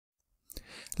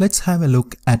Let's have a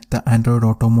look at the Android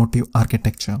Automotive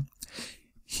architecture.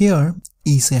 Here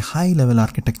is a high-level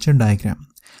architecture diagram.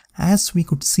 As we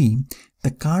could see,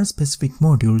 the car-specific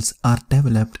modules are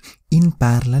developed in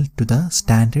parallel to the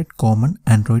standard common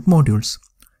Android modules.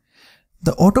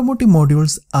 The automotive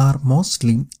modules are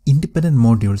mostly independent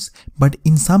modules, but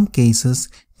in some cases,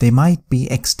 they might be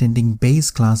extending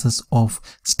base classes of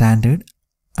standard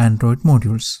Android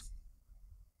modules.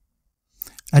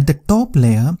 At the top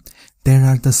layer, there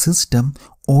are the system,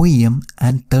 OEM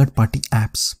and third-party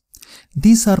apps.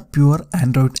 These are pure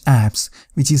Android apps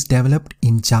which is developed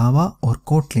in Java or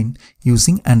Kotlin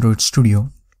using Android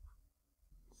Studio.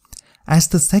 As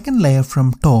the second layer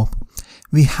from top,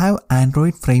 we have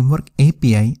Android Framework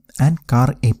API and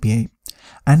Car API.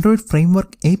 Android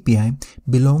Framework API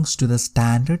belongs to the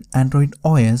standard Android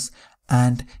OS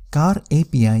and Car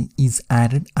API is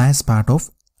added as part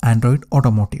of Android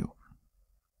Automotive.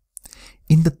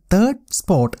 In the third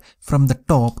spot from the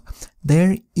top,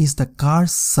 there is the Car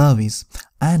Service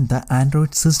and the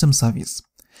Android System Service.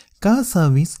 Car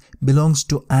Service belongs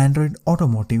to Android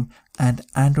Automotive and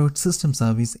Android System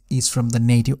Service is from the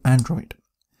native Android.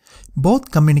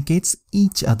 Both communicates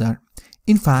each other.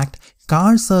 In fact,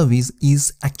 Car Service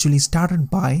is actually started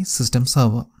by System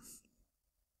Server.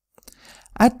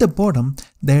 At the bottom,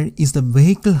 there is the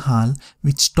Vehicle HAL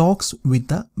which talks with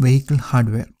the vehicle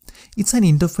hardware. It's an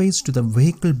interface to the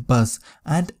vehicle bus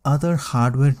and other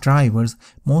hardware drivers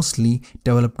mostly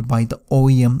developed by the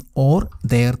OEM or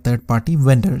their third-party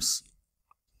vendors.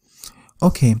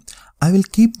 Okay, I will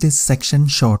keep this section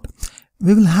short.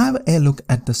 We will have a look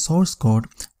at the source code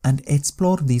and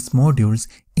explore these modules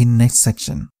in next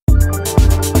section.